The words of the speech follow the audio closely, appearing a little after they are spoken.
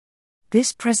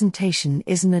This presentation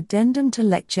is an addendum to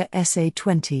lecture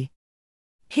SA20.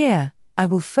 Here, I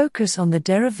will focus on the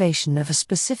derivation of a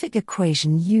specific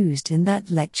equation used in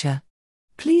that lecture.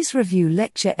 Please review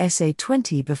lecture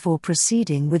SA20 before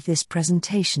proceeding with this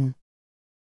presentation.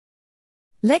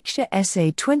 Lecture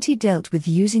SA20 dealt with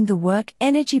using the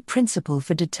work-energy principle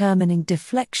for determining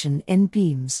deflection in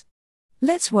beams.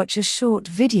 Let's watch a short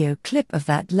video clip of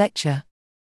that lecture.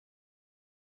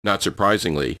 Not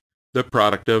surprisingly, the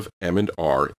product of M and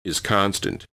R is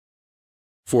constant.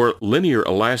 For linear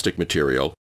elastic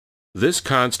material, this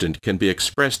constant can be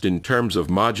expressed in terms of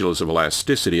modulus of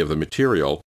elasticity of the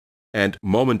material and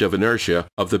moment of inertia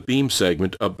of the beam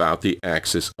segment about the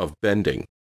axis of bending.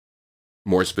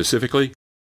 More specifically,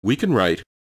 we can write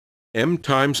M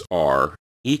times R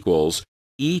equals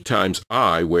E times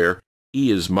I, where E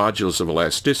is modulus of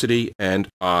elasticity and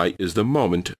I is the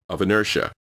moment of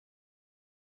inertia.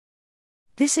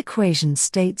 This equation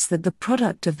states that the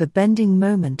product of the bending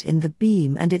moment in the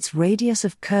beam and its radius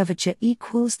of curvature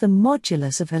equals the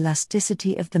modulus of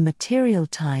elasticity of the material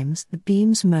times the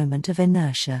beam's moment of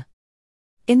inertia.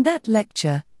 In that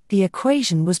lecture, the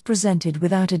equation was presented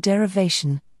without a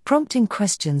derivation, prompting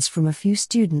questions from a few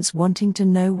students wanting to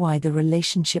know why the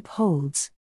relationship holds.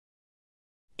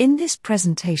 In this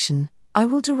presentation, I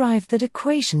will derive that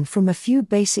equation from a few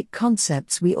basic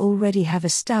concepts we already have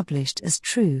established as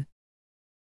true.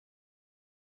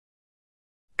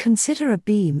 Consider a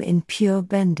beam in pure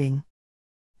bending.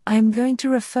 I am going to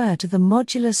refer to the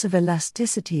modulus of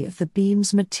elasticity of the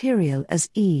beam's material as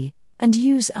E, and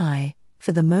use I,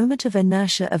 for the moment of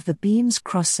inertia of the beam's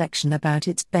cross-section about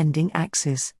its bending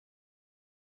axis.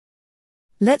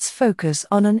 Let's focus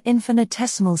on an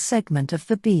infinitesimal segment of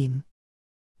the beam.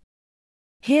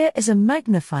 Here is a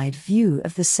magnified view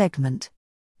of the segment.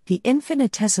 The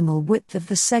infinitesimal width of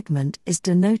the segment is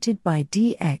denoted by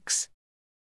dx.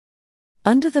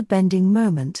 Under the bending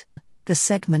moment, the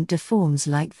segment deforms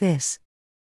like this.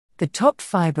 The top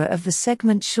fiber of the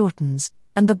segment shortens,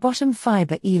 and the bottom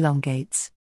fiber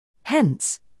elongates.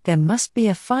 Hence, there must be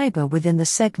a fiber within the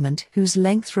segment whose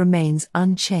length remains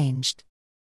unchanged.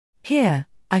 Here,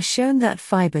 I've shown that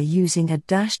fiber using a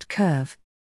dashed curve.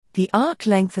 The arc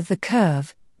length of the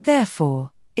curve,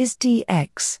 therefore, is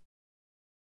dx.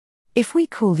 If we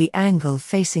call the angle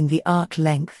facing the arc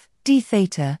length d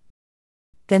theta,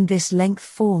 then this length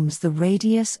forms the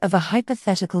radius of a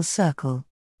hypothetical circle.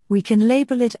 We can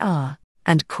label it r,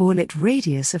 and call it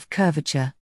radius of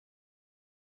curvature.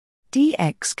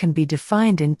 dx can be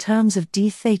defined in terms of d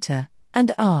theta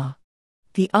and r.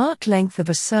 The arc length of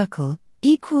a circle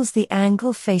equals the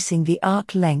angle facing the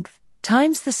arc length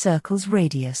times the circle's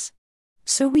radius.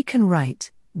 So we can write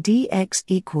dx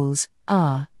equals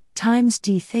r times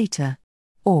d theta,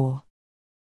 or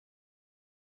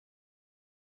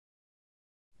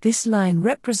this line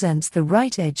represents the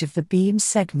right edge of the beam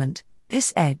segment,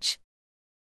 this edge.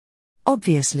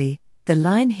 Obviously, the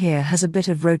line here has a bit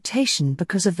of rotation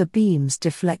because of the beam's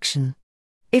deflection.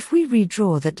 If we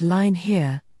redraw that line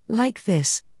here, like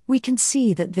this, we can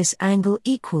see that this angle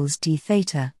equals d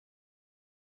theta.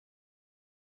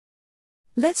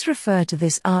 Let's refer to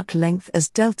this arc length as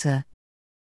delta,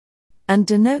 and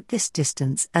denote this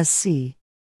distance as c.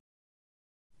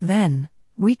 Then,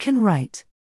 we can write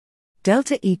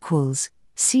delta equals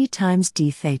c times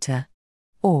d theta,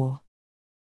 or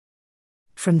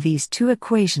from these two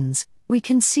equations, we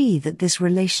can see that this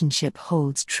relationship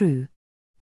holds true.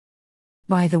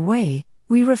 By the way,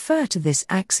 we refer to this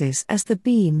axis as the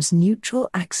beam's neutral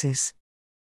axis.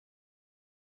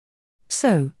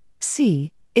 So,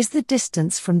 c is the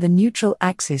distance from the neutral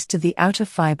axis to the outer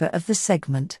fiber of the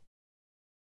segment.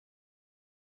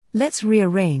 Let's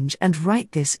rearrange and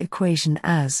write this equation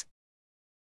as.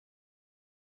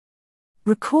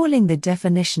 Recalling the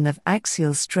definition of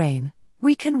axial strain,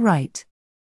 we can write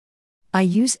I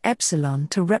use epsilon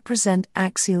to represent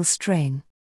axial strain.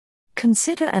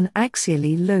 Consider an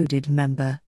axially loaded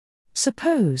member.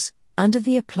 Suppose, under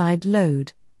the applied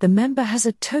load, the member has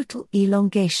a total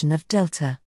elongation of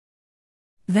delta.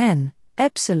 Then,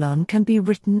 epsilon can be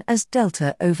written as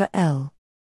delta over L.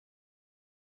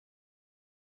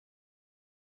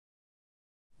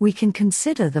 We can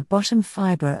consider the bottom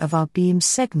fiber of our beam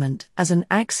segment as an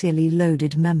axially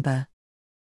loaded member.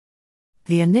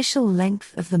 The initial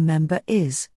length of the member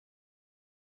is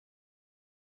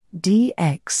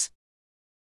dx.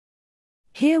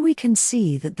 Here we can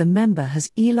see that the member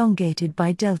has elongated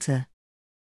by delta.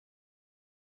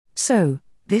 So,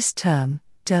 this term,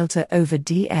 delta over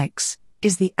dx,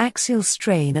 is the axial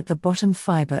strain at the bottom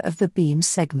fiber of the beam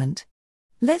segment.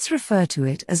 Let's refer to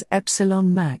it as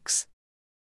epsilon max.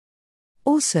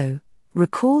 Also,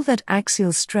 Recall that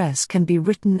axial stress can be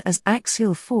written as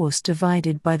axial force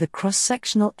divided by the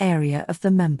cross-sectional area of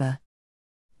the member.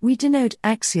 We denote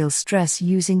axial stress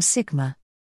using sigma.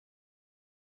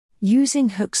 Using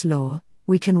Hooke's law,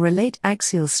 we can relate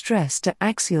axial stress to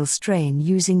axial strain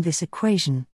using this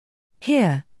equation.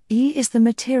 Here, E is the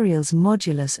material's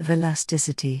modulus of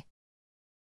elasticity.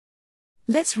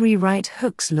 Let's rewrite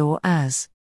Hooke's law as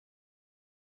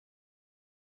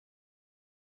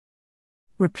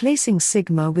replacing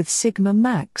sigma with sigma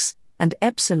max, and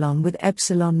epsilon with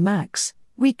epsilon max,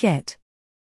 we get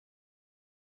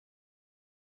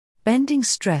bending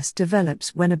stress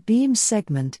develops when a beam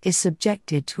segment is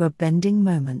subjected to a bending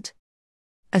moment.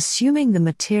 Assuming the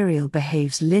material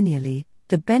behaves linearly,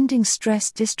 the bending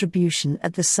stress distribution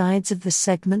at the sides of the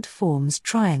segment forms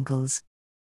triangles.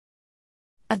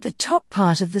 At the top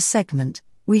part of the segment,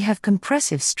 we have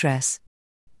compressive stress.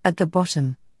 At the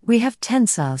bottom, we have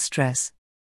tensile stress.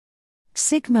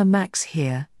 Sigma max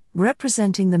here,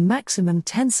 representing the maximum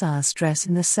tensile stress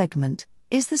in the segment,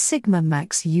 is the sigma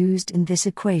max used in this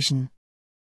equation.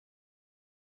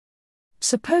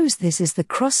 Suppose this is the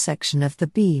cross-section of the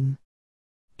beam.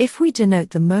 If we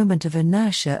denote the moment of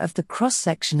inertia of the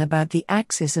cross-section about the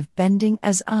axis of bending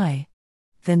as I,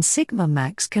 then sigma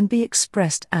max can be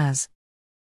expressed as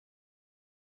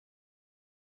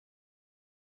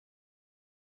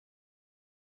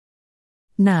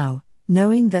now,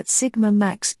 knowing that sigma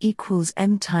max equals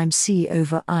m times c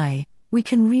over I, we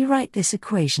can rewrite this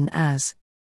equation as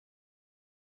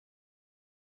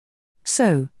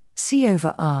so, c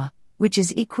over r, which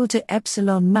is equal to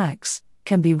epsilon max,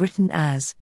 can be written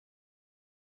as.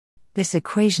 This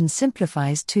equation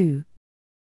simplifies to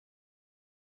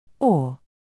or.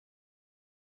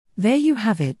 There you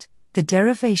have it, the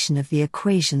derivation of the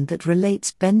equation that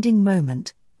relates bending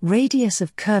moment, radius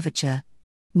of curvature,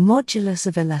 modulus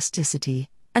of elasticity,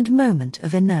 and moment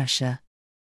of inertia.